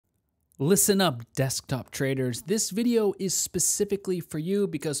Listen up, desktop traders. This video is specifically for you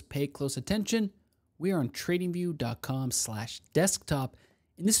because pay close attention. We are on tradingview.com/desktop,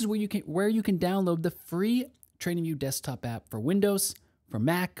 and this is where you can download the free TradingView Desktop app for Windows, for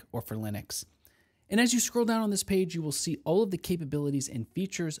Mac, or for Linux. And as you scroll down on this page, you will see all of the capabilities and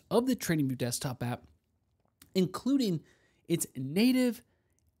features of the TradingView Desktop app, including its native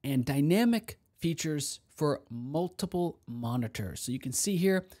and dynamic features for multiple monitors. So you can see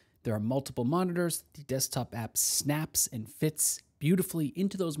here, there are multiple monitors. The desktop app snaps and fits beautifully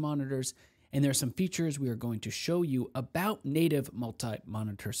into those monitors. And there are some features we are going to show you about native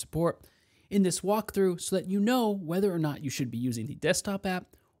multi-monitor support in this walkthrough so that you know whether or not you should be using the desktop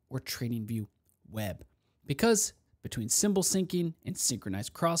app or TradingView Web. Because between symbol syncing and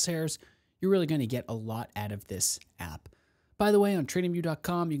synchronized crosshairs, you're really going to get a lot out of this app. By the way, on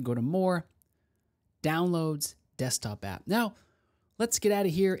tradingview.com, you can go to more, downloads, desktop app. Now, let's get out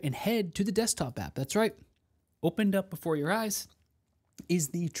of here and head to the desktop app. That's right. Opened up before your eyes is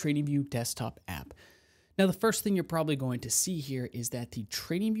the TradingView Desktop app. Now, the first thing you're probably going to see here is that the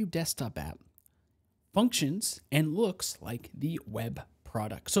TradingView Desktop app functions and looks like the web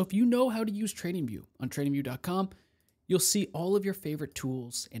product. So if you know how to use TradingView on tradingview.com, you'll see all of your favorite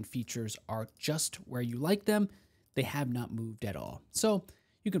tools and features are just where you like them. They have not moved at all. So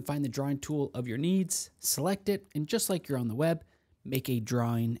you can find the drawing tool of your needs, select it, and just like you're on the web, make a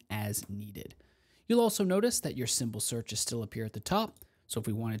drawing as needed. You'll also notice that your symbol search is still up here at the top. So if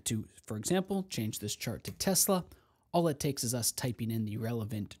we wanted to, for example, change this chart to Tesla, all it takes is us typing in the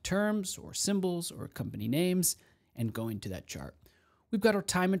relevant terms or symbols or company names and going to that chart. We've got our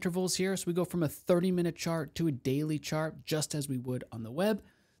time intervals here. So we go from a 30-minute chart to a daily chart, just as we would on the web.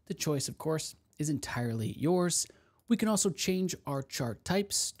 The choice, of course, is entirely yours. We can also change our chart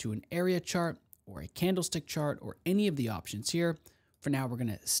types to an area chart or a candlestick chart or any of the options here. For now, we're going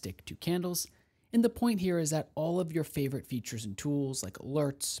to stick to candles. And the point here is that all of your favorite features and tools like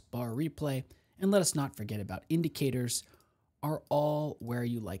alerts, bar replay, and let us not forget about indicators are all where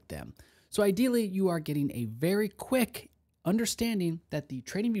you like them. So ideally, you are getting a very quick understanding that the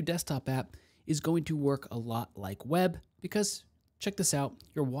TradingView Desktop app is going to work a lot like web because, check this out,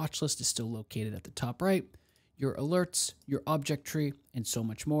 your watch list is still located at the top right, your alerts, your object tree, and so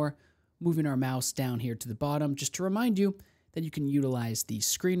much more. Moving our mouse down here to the bottom, just to remind you that you can utilize the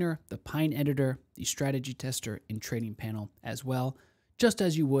screener, the Pine editor, the strategy tester, and trading panel as well, just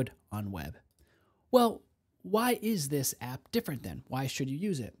as you would on web. Well, why is this app different then? Why should you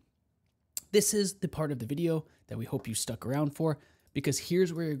use it? This is the part of the video that we hope you stuck around for, because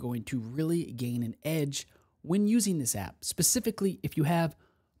here's where you're going to really gain an edge when using this app, specifically if you have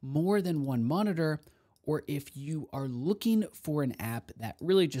more than one monitor or if you are looking for an app that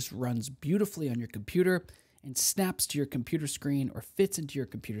really just runs beautifully on your computer and snaps to your computer screen or fits into your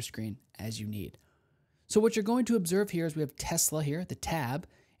computer screen as you need. So what you're going to observe here is we have Tesla here, the tab,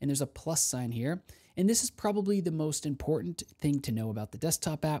 and there's a plus sign here. And this is probably the most important thing to know about the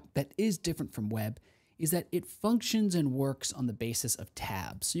desktop app that is different from web, is that it functions and works on the basis of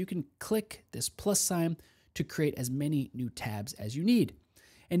tabs. So you can click this plus sign to create as many new tabs as you need.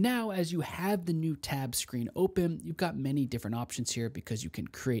 And now as you have the new tab screen open, you've got many different options here because you can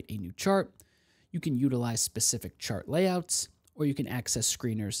create a new chart, you can utilize specific chart layouts, or you can access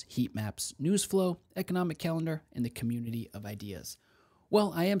screeners, heat maps, news flow, economic calendar, and the community of ideas.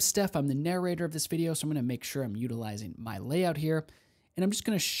 Well, I am Steph, I'm the narrator of this video, so I'm gonna make sure I'm utilizing my layout here, and I'm just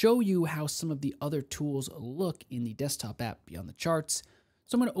gonna show you how some of the other tools look in the desktop app beyond the charts.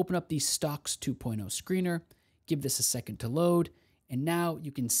 So I'm gonna open up the Stocks 2.0 screener, give this a second to load, and now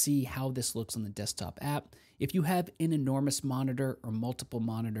you can see how this looks on the desktop app. If you have an enormous monitor or multiple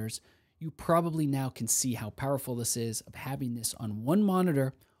monitors, you probably now can see how powerful this is of having this on one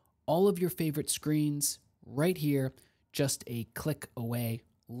monitor, all of your favorite screens right here, just a click away,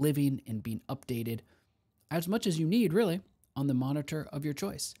 living and being updated as much as you need really on the monitor of your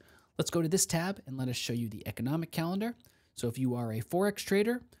choice. Let's go to this tab and let us show you the economic calendar. So if you are a Forex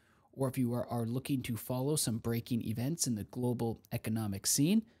trader, or if you are looking to follow some breaking events in the global economic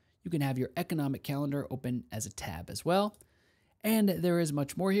scene, you can have your economic calendar open as a tab as well. And there is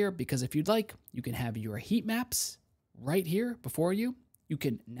much more here because if you'd like, you can have your heat maps right here before you. You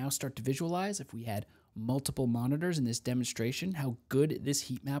can now start to visualize if we had multiple monitors in this demonstration, how good this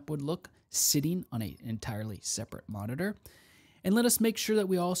heat map would look sitting on an entirely separate monitor. And let us make sure that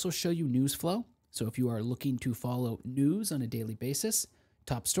we also show you news flow. So if you are looking to follow news on a daily basis,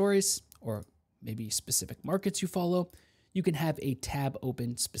 top stories, or maybe specific markets you follow, you can have a tab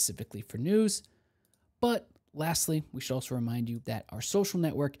open specifically for news. But lastly, we should also remind you that our social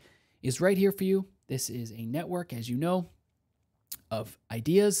network is right here for you. This is a network, as you know, of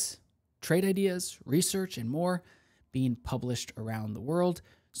ideas, trade ideas, research, and more being published around the world.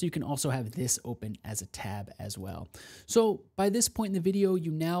 So you can also have this open as a tab as well. So by this point in the video,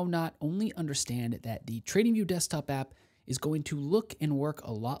 you now not only understand that the TradingView desktop app is going to look and work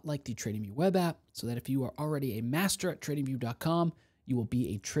a lot like the TradingView web app, so that if you are already a master at tradingview.com, you will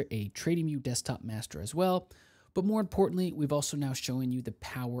be a TradingView desktop master as well. But more importantly, we've also now shown you the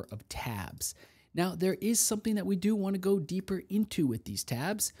power of tabs. Now, there is something that we do want to go deeper into with these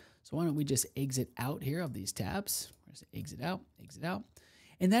tabs. So why don't we just exit out here of these tabs? Exit out, exit out.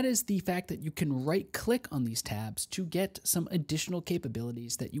 And that is the fact that you can right-click on these tabs to get some additional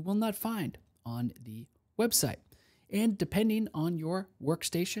capabilities that you will not find on the website. And depending on your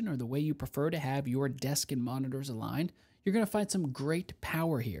workstation or the way you prefer to have your desk and monitors aligned, you're going to find some great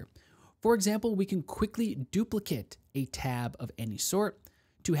power here. For example, we can quickly duplicate a tab of any sort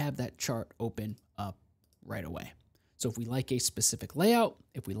to have that chart open up right away. So if we like a specific layout,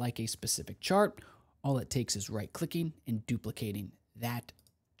 if we like a specific chart, all it takes is right-clicking and duplicating that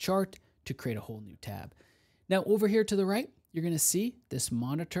chart to create a whole new tab. Now over here to the right, you're going to see this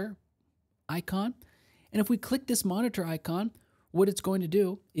monitor icon. And if we click this monitor icon, what it's going to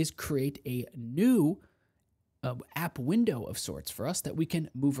do is create a new app window of sorts for us that we can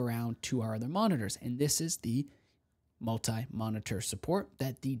move around to our other monitors. And this is the multi-monitor support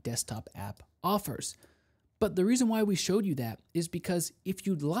that the desktop app offers. But the reason why we showed you that is because if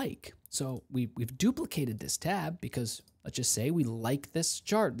you'd like, so we've duplicated this tab because let's just say we like this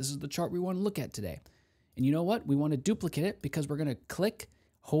chart. This is the chart we want to look at today. And you know what? We want to duplicate it because we're going to click,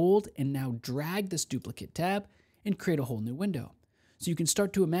 hold, and now drag this duplicate tab and create a whole new window. So you can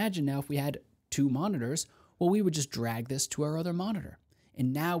start to imagine now if we had two monitors, well, we would just drag this to our other monitor.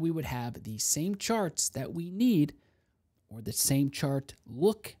 And now we would have the same charts that we need, or the same chart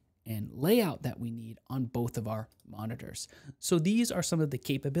look and layout that we need on both of our monitors. So these are some of the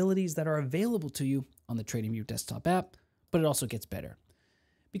capabilities that are available to you on the TradingView desktop app, but it also gets better.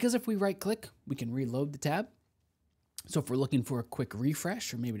 Because if we right click, we can reload the tab. So if we're looking for a quick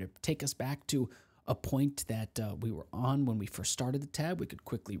refresh or maybe to take us back to a point that we were on when we first started the tab, we could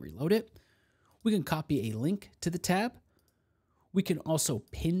quickly reload it. We can copy a link to the tab. We can also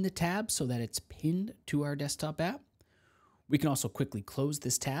pin the tab so that it's pinned to our desktop app. We can also quickly close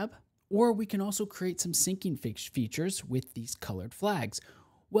this tab, or we can also create some syncing features with these colored flags.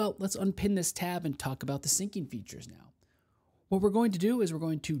 Well, let's unpin this tab and talk about the syncing features now. What we're going to do is we're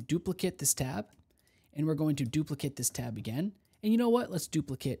going to duplicate this tab, and we're going to duplicate this tab again. And you know what? Let's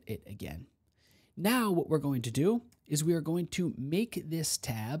duplicate it again. Now what we're going to do is we are going to make this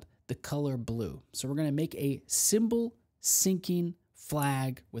tab the color blue. So we're going to make a symbol syncing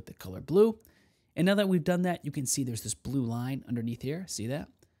flag with the color blue. And now that we've done that, you can see there's this blue line underneath here. See that?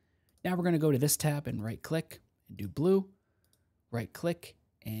 Now we're going to go to this tab and right click and do blue, right click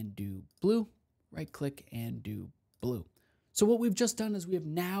and do blue, right click and do blue. So what we've just done is we have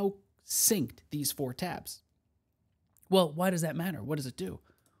now synced these four tabs. Well, why does that matter? What does it do?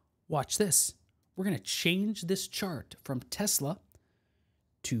 Watch this. We're going to change this chart from Tesla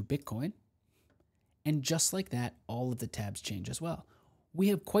to Bitcoin. And just like that, all of the tabs change as well. We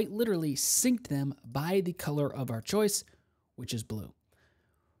have quite literally synced them by the color of our choice, which is blue.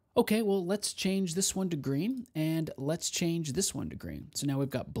 Okay, well, let's change this one to green, and let's change this one to green. So now we've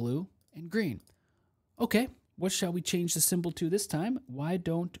got blue and green. Okay, what shall we change the symbol to this time? Why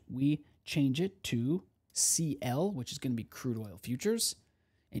don't we change it to CL, which is going to be crude oil futures.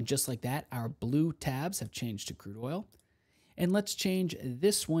 And just like that, our blue tabs have changed to crude oil. And let's change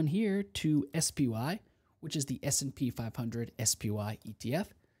this one here to SPY, which is the S&P 500 SPY ETF.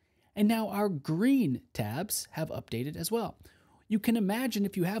 And now our green tabs have updated as well. You can imagine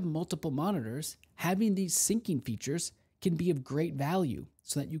if you have multiple monitors, having these syncing features can be of great value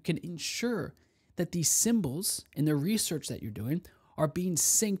so that you can ensure that these symbols in the research that you're doing are being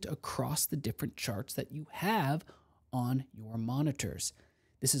synced across the different charts that you have on your monitors.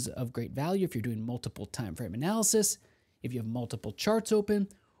 This is of great value if you're doing multiple time frame analysis, if you have multiple charts open,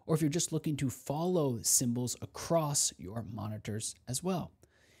 or if you're just looking to follow symbols across your monitors as well.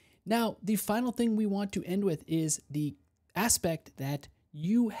 Now, the final thing we want to end with is the aspect that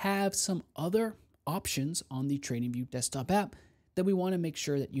you have some other options on the TradingView desktop app that we want to make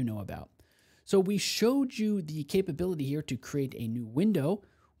sure that you know about. So we showed you the capability here to create a new window,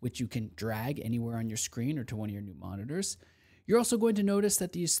 which you can drag anywhere on your screen or to one of your new monitors. You're also going to notice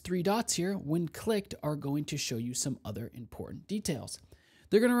that these three dots here, when clicked, are going to show you some other important details.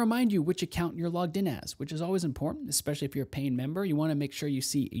 They're going to remind you which account you're logged in as, which is always important, especially if you're a paying member. You want to make sure you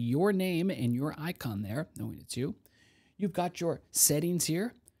see your name and your icon there, knowing it's you. You've got your settings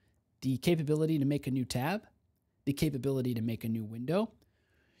here, the capability to make a new tab, the capability to make a new window.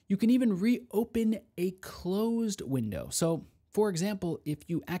 You can even reopen a closed window. So for example, if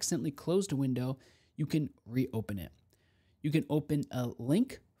you accidentally closed a window, you can reopen it. You can open a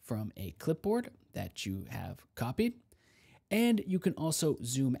link from a clipboard that you have copied, and you can also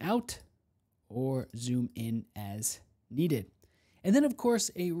zoom out or zoom in as needed. And then of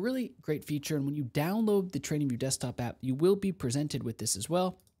course, a really great feature, and when you download the TradingView Desktop app, you will be presented with this as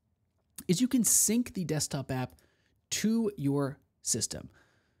well, is you can sync the desktop app to your system.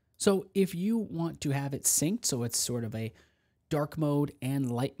 So if you want to have it synced, so it's sort of a dark mode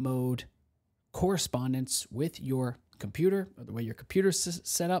and light mode correspondence with your computer, or the way your computer's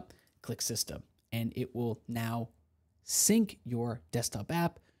set up, click System, and it will now sync your desktop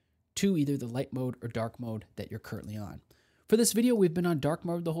app to either the light mode or dark mode that you're currently on. For this video, we've been on dark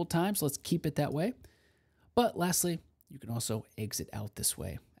mode the whole time, so let's keep it that way. But lastly, you can also exit out this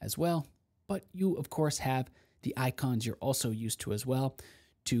way as well. But you, of course, have the icons you're also used to as well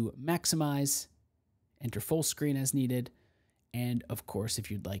to maximize, enter full screen as needed, and of course, if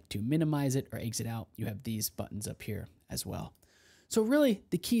you'd like to minimize it or exit out, you have these buttons up here as well. So really,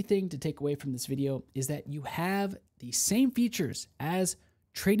 the key thing to take away from this video is that you have the same features as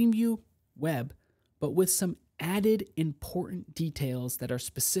TradingView Web, but with some added important details that are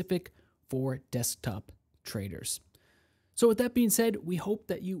specific for desktop traders. So with that being said, we hope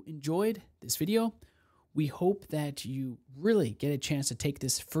that you enjoyed this video. We hope that you really get a chance to take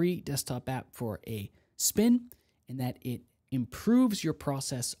this free desktop app for a spin, and that it improves your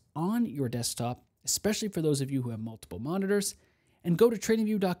process on your desktop, especially for those of you who have multiple monitors. And go to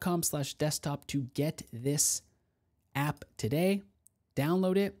tradingview.com/desktop to get this app today.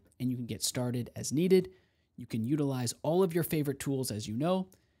 Download it, and you can get started as needed. You can utilize all of your favorite tools as you know,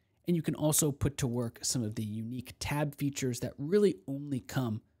 and you can also put to work some of the unique tab features that really only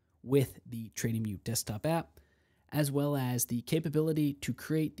come with the TradingView Desktop app, as well as the capability to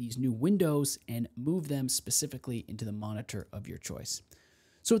create these new windows and move them specifically into the monitor of your choice.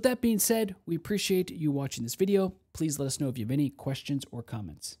 So with that being said, we appreciate you watching this video. Please let us know if you have any questions or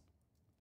comments.